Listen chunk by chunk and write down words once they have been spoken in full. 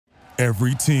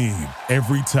Every team,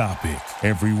 every topic,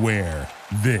 everywhere.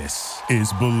 This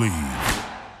is Believe.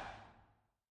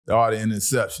 The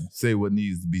interception. Say what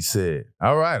needs to be said.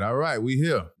 All right, we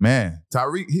here. Man,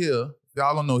 Tyreek Hill,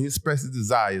 y'all don't know, his expressed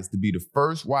desires to be the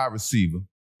first wide receiver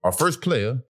or first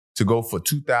player to go for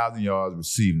 2,000 yards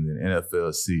receiving in the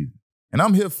NFL season. And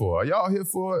I'm here for it. Are y'all here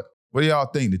for it? What do y'all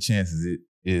think the chances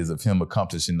is of him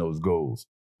accomplishing those goals?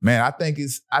 Man, I think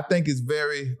it's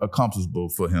very accomplishable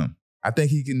for him. I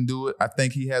think he can do it. I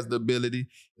think he has the ability.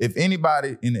 If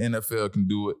anybody in the NFL can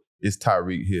do it, it's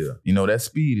Tyreek Hill. You know, that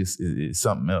speed is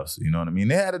something else. You know what I mean?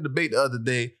 They had a debate the other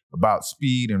day about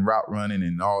speed and route running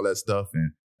and all that stuff.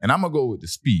 And I'm going to go with the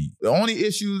speed. The only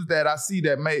issues that I see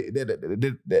that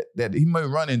he may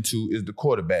run into is the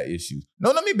quarterback issues. No,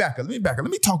 let me back up.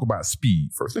 Let me talk about speed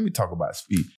first. Let me talk about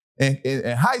speed.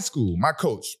 In high school, my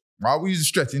coach, while we used to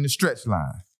stretch in the stretch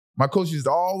line, my coach used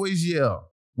to always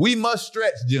yell, "We must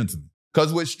stretch, gentlemen.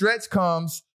 Because with stretch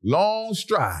comes long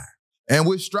stride. And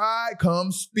with stride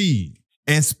comes speed.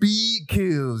 And speed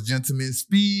kills, gentlemen.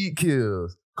 Speed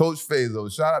kills." Coach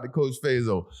Fazo. Shout out to Coach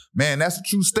Fazo. Man, that's a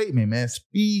true statement, man.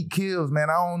 Speed kills, man.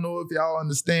 I don't know if y'all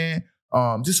understand.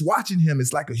 Just watching him,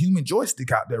 it's like a human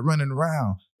joystick out there running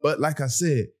around. But like I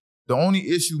said, the only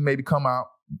issue maybe come about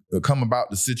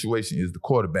the situation is the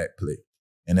quarterback play.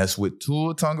 And that's with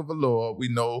Tua Tagovailoa. We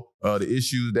know the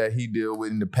issues that he dealt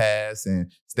with in the past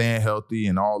and staying healthy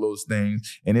and all those things.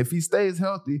 And if he stays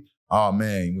healthy, oh,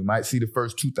 man, we might see the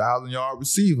first 2,000-yard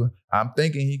receiver. I'm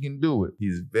thinking he can do it.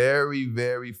 He's very,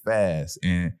 very fast,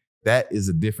 and that is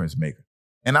a difference maker.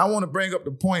 And I want to bring up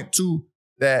the point, too,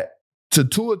 that to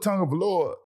Tua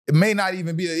Tagovailoa, it may not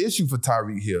even be an issue for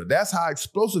Tyreek Hill. That's how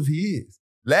explosive he is.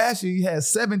 Last year, he had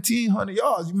 1,700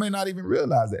 yards. You may not even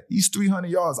realize that. He's 300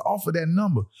 yards off of that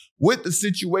number. With the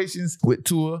situations with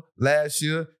Tua last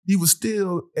year, he was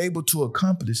still able to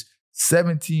accomplish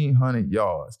 1,700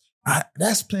 yards.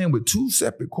 That's playing with two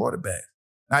separate quarterbacks.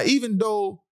 Now, even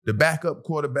though the backup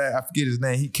quarterback, I forget his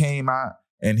name, he came out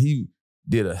and he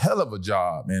did a hell of a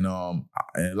job. And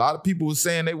a lot of people were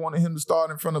saying they wanted him to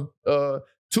start in front of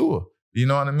Tua. You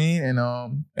know what I mean? And,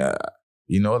 a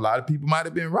lot of people might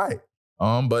have been right.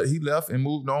 But he left and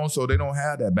moved on, so they don't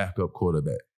have that backup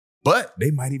quarterback. But they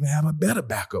might even have a better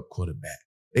backup quarterback.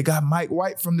 They got Mike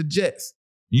White from the Jets.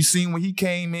 You seen when he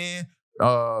came in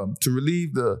to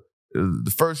relieve the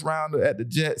first rounder at the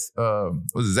Jets,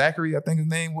 was it Zachary, I think his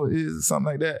name is, something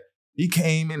like that. He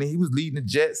came in and he was leading the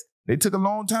Jets. They took a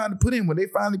long time to put him. When they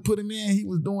finally put him in, he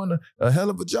was doing a hell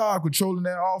of a job controlling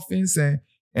that offense and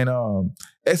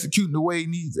executing the way he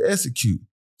needs to execute.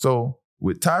 So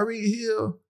with Tyreek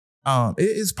Hill, it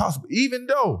is possible, even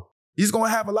though he's going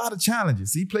to have a lot of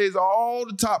challenges. He plays all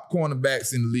the top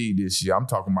cornerbacks in the league this year. I'm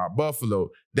talking about Buffalo,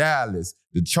 Dallas,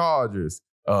 the Chargers,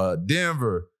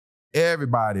 Denver,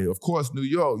 everybody. Of course, New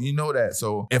York, you know that.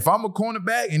 So if I'm a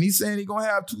cornerback and he's saying he's going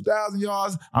to have 2,000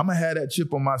 yards, I'm going to have that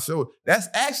chip on my shoulder. That's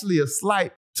actually a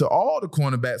slight to all the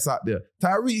cornerbacks out there.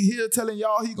 Tyreek Hill telling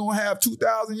y'all he's going to have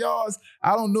 2,000 yards.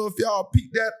 I don't know if y'all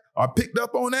peeked that or picked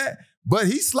up on that, but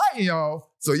he's slighting y'all.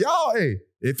 So y'all, hey,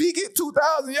 if he get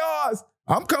 2,000 yards,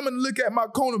 I'm coming to look at my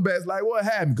cornerbacks like what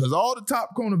happened, because all the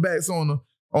top cornerbacks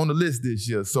on the list this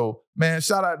year. So, man,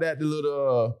 shout out that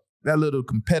little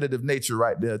competitive nature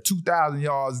right there. 2,000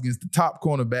 yards against the top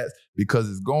cornerbacks because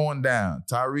it's going down.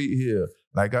 Tyreek Hill,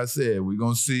 like I said, we're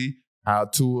going to see how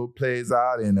Tua plays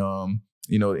out and,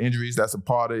 the injuries, that's a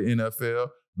part of the NFL.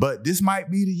 But this might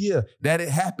be the year that it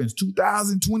happens.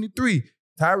 2023,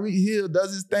 Tyreek Hill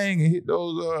does his thing and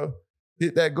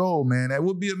hit that goal, man. That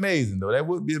would be amazing, though. That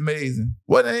would be amazing.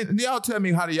 Y'all tell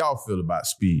me, how do y'all feel about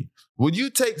speed? Would you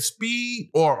take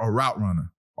speed or a route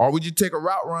runner? Or would you take a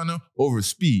route runner over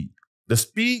speed? The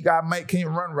speed guy can't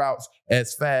run routes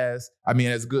as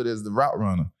good as the route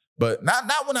runner. But not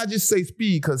when I just say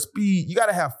speed, because speed, you got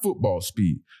to have football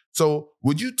speed. So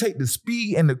would you take the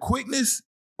speed and the quickness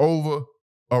over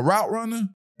a route runner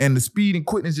and the speed and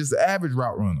quickness just the average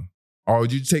route runner? Or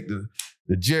would you take the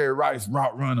Jerry Rice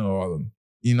route runner or,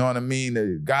 you know what I mean,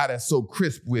 the guy that's so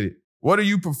crisp with it? What do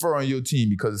you prefer on your team?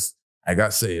 Because, like I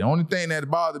say, the only thing that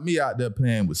bothered me out there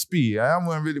playing was speed. I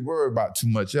wasn't really worried about too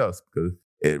much else because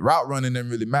route running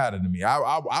didn't really matter to me. I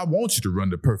want you to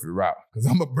run the perfect route because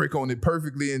I'm going to break on it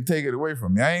perfectly and take it away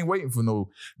from me. I ain't waiting for no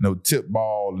tip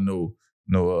ball or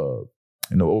no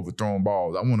overthrown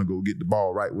balls. I want to go get the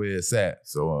ball right where it's at.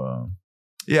 So,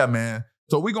 yeah, man.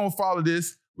 So we're going to follow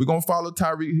this. We're going to follow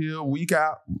Tyreek Hill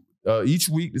each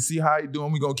week to see how he's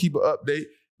doing. We're going to keep an update.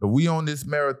 But we on this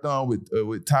marathon with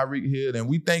Tyreek Hill, and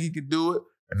we think he could do it.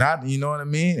 And you know what I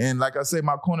mean? And like I say,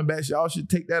 my cornerbacks, y'all should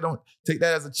take that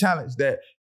as a challenge that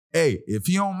hey, if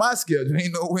he on my schedule,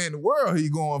 ain't nowhere in the world he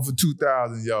going for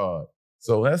 2,000 yards.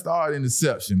 So that's the art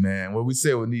interception, man. What we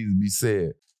say what needs to be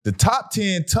said. The top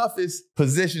 10 toughest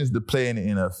positions to play in the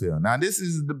NFL. Now, this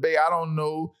is a debate. I don't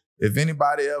know if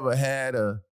anybody ever had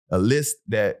a list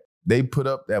that they put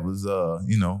up that was,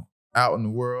 out in the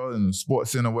world in the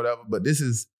sports center or whatever, but this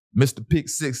is Mr. Pick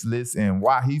Six list and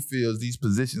why he feels these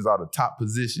positions are the top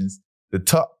positions, the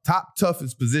top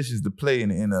toughest positions to play in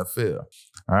the NFL.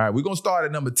 All right, we're going to start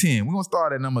at number 10. We're going to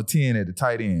start at number 10 at the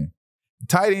tight end. The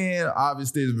tight end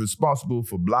obviously is responsible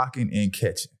for blocking and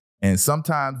catching. And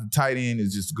sometimes the tight end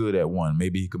is just good at one.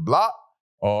 Maybe he can block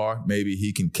or maybe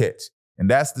he can catch. And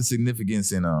that's the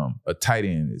significance in a tight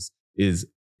end is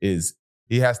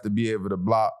he has to be able to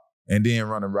block and then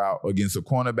run a route against a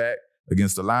cornerback,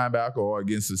 against a linebacker, or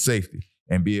against a safety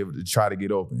and be able to try to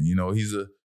get open.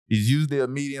 He's usually a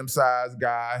medium-sized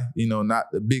guy, not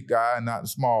the big guy, not the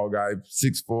small guy,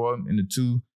 6'4", in the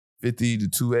 250 to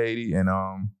 280. And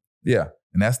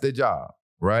and that's their job,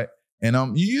 right? And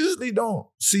you usually don't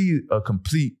see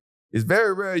it's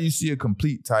very rare you see a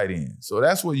complete tight end. So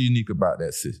that's what's unique about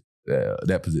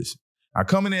that position. Now,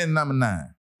 coming in number 9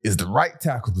 is the right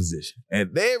tackle position.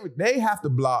 And they have to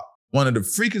block one of the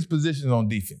freakiest positions on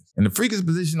defense. And the freakiest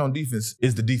position on defense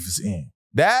is the defensive end.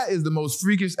 That is the most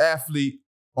freakish athlete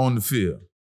on the field.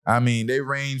 I mean, they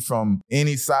range from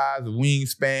any size,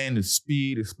 wingspan, to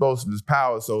speed, explosiveness,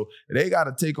 power. So they got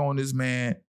to take on this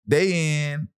man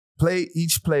day in, play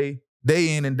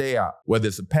day in and day out, whether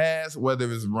it's a pass, whether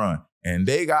it's a run. And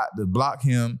they got to block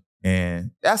him,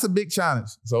 and that's a big challenge.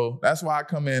 So that's why I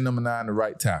come in number 9, the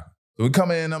right tackle. So we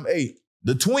come in number 8,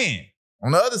 the twin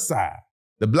on the other side,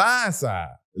 the blind side,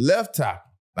 the left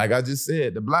tackle. Like I just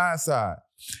said, the blind side.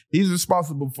 He's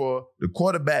responsible for the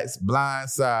quarterback's blind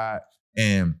side.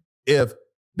 And if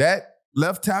that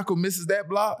left tackle misses that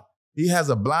block, he has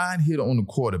a blind hit on the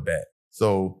quarterback.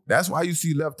 So that's why you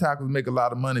see left tackles make a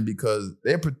lot of money, because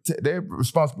they're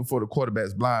responsible for the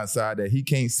quarterback's blind side that he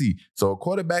can't see. So a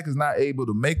quarterback is not able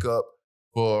to make up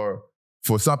for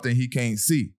something he can't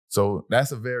see. So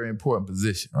that's a very important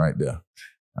position right there.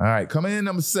 All right, coming in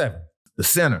number 7, the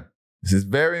center. This is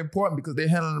very important because they're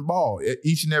handling the ball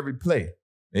each and every play.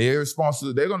 They're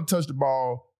responsible. They're going to touch the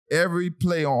ball every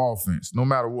play on offense, no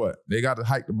matter what. They got to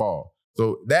hike the ball.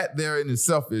 So that there in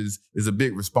itself is a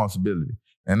big responsibility.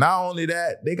 And not only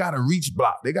that, they got to reach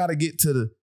block. They got to get to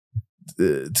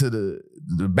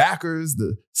the backers.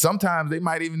 Sometimes they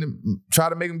might even try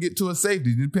to make them get to a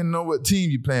safety, depending on what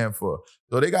team you're playing for.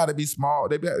 So they got to be small.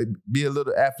 They got to be a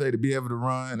little athletic to be able to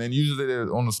run. And usually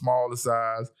they're on the smaller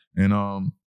size. And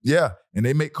and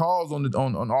they make calls on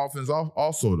offense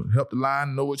also to help the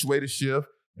line know which way to shift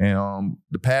and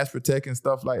the pass protect and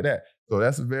stuff like that. So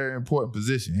that's a very important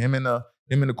position. Him and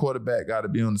the quarterback got to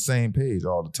be on the same page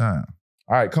all the time.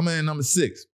 All right, coming in number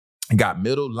 6, and got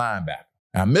middle linebacker.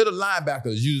 Now, middle linebacker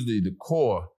is usually the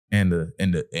core and the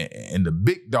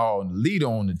big dog and the leader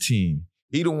on the team.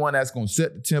 He the one that's gonna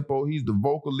set the tempo. He's the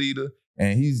vocal leader,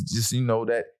 and he's just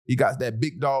that he got that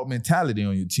big dog mentality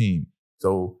on your team.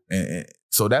 So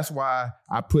so that's why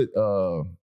I put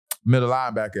middle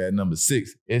linebacker at number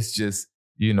 6. It's just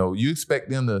you expect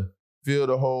them to fill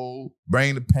the hole,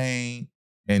 bring the pain,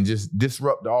 and just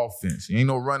disrupt the offense. Ain't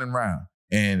no running around.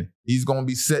 And he's going to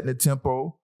be setting the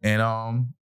tempo. And,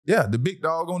 the big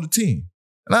dog on the team.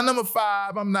 And at number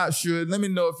 5, I'm not sure. Let me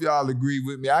know if y'all agree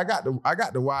with me. I got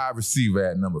the wide receiver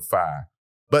at number 5.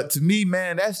 But to me,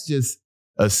 man, that's just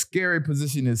a scary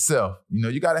position itself.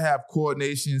 You got to have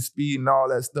coordination, speed, and all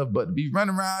that stuff. But to be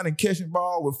running around and catching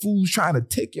ball with fools trying to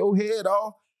take your head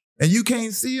off and you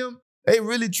can't see them, they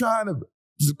really trying to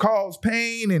cause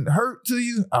pain and hurt to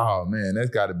you. Oh, man,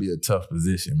 that's got to be a tough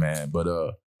position, man. But,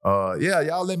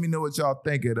 y'all let me know what y'all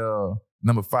think at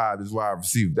number 5 is wide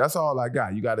receiver. That's all I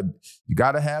got. You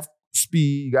gotta have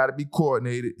speed. You gotta be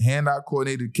coordinated, hand-eye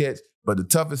coordinated catch. But the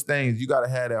toughest thing is you gotta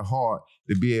have that heart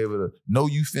to be able to know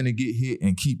you finna get hit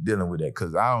and keep dealing with that,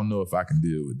 because I don't know if I can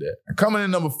deal with that. And coming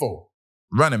in number 4,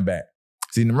 running back.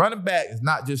 See, the running back is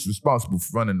not just responsible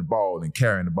for running the ball and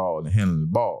carrying the ball and handling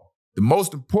the ball. The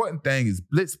most important thing is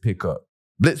blitz pickup.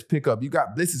 Blitz pickup. You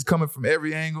got blitzes coming from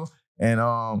every angle, and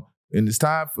it's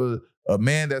time for a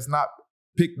man that's not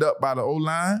picked up by the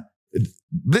O-line.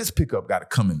 Blitz pickup got to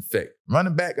come in effect.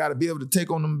 Running back got to be able to take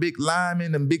on them big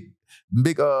linemen, them big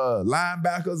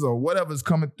linebackers or whatever's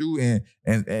coming through and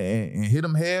hit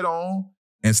them head on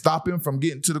and stop him from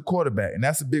getting to the quarterback. And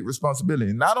that's a big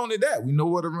responsibility. And not only that, we know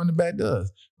what a running back does.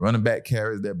 Running back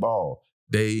carries that ball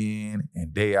day in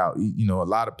and day out. A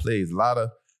lot of plays, a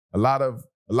lot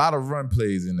of run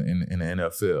plays in the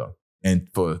NFL. And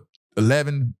for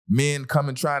 11 men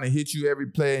coming trying to hit you every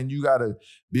play, and you got to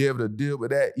be able to deal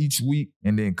with that each week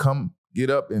and then come get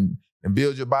up and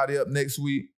build your body up next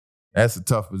week, that's a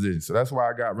tough position. So that's why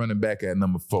I got running back at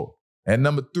number 4. At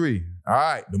number 3, all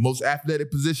right, the most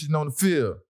athletic position on the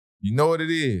field. You know what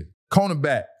it is.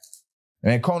 Cornerback.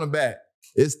 And cornerback,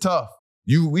 it's tough.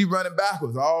 We running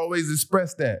backwards. I always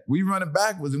express that. We running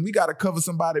backwards, and we got to cover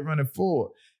somebody running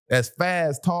forward that's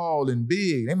fast, tall, and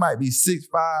big. They might be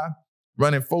 6'5",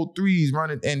 running 4.3s,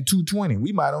 running and 220.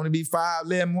 We might only be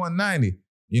 5'11", 190.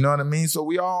 You know what I mean? So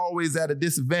we always at a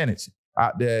disadvantage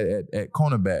out there at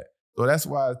cornerback. So that's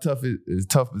why it's a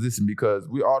tough position, because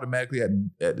we automatically at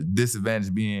the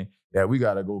disadvantage being that we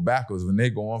got to go backwards when they're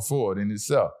going forward in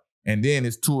itself. And then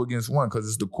it's 2 against 1 because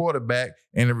it's the quarterback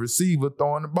and the receiver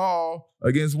throwing the ball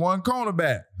against one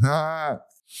cornerback. All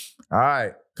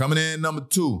right. Coming in number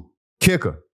 2,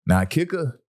 kicker. Now,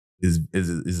 kicker is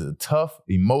a tough,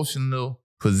 emotional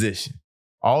position.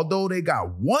 Although they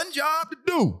got one job to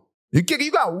do. You kicker,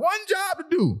 you got one job to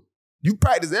do. You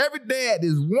practice every day at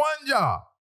this one job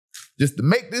just to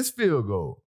make this field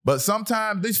goal. But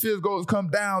sometimes these field goals come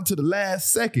down to the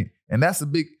last second, and that's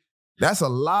a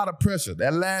lot of pressure.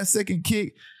 That last second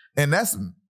kick, and that's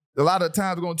a lot of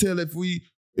times going to tell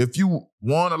if you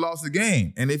won or lost the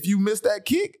game. And if you miss that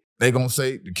kick, they're going to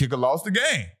say the kicker lost the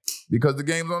game because the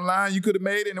game's on the line. You could have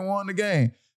made it and won the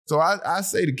game. So I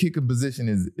say the kicking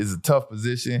position is a tough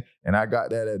position, and I got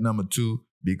that at number 2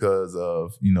 because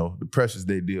of, the pressures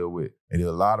they deal with. They deal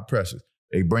a lot of pressures.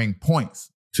 They bring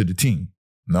points to the team.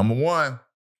 Number 1,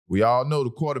 we all know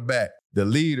the quarterback, the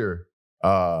leader,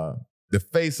 the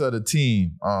face of the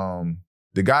team,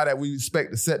 the guy that we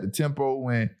expect to set the tempo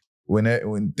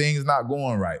when things not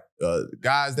going right.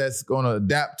 Guys that's going to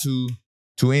adapt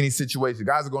to any situation.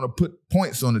 Guys are going to put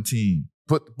points on the team,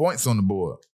 put the points on the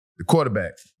board. The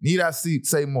quarterback. Need I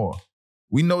say more?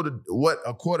 We know what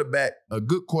a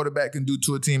good quarterback can do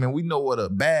to a team, and we know what a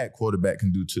bad quarterback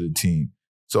can do to the team.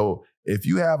 So if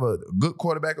you have a good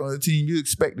quarterback on the team, you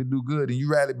expect to do good and you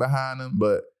rally behind them.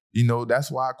 But, that's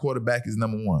why a quarterback is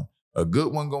number 1. A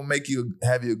good one going to make you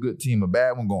have you a good team. A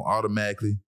bad one going to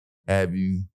automatically have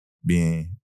you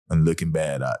being and looking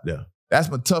bad out there.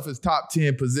 That's my toughest top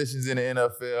 10 positions in the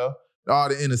NFL. All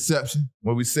the interception,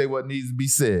 where we say what needs to be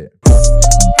said.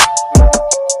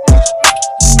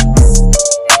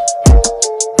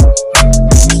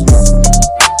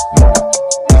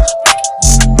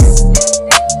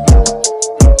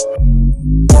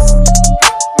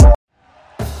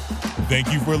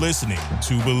 Thank you for listening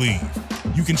to Believe.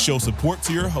 You can show support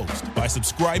to your host by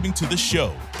subscribing to the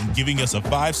show and giving us a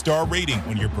 5-star rating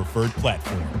on your preferred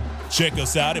platform. Check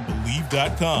us out at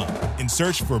Believe.com and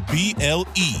search for BLEAV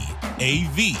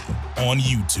on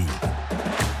YouTube.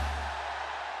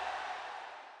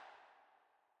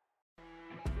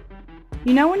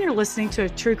 You know when you're listening to a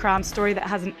true crime story that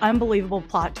has an unbelievable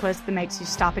plot twist that makes you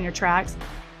stop in your tracks?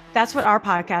 That's what our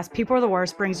podcast, People Are the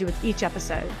Worst, brings you with each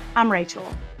episode. I'm Rachel.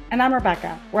 And I'm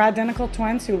Rebecca. We're identical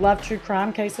twins who love true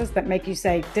crime cases that make you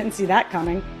say, didn't see that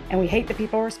coming, and we hate the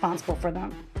people responsible for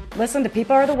them. Listen to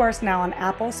People Are the Worst now on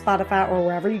Apple, Spotify, or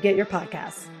wherever you get your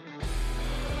podcasts.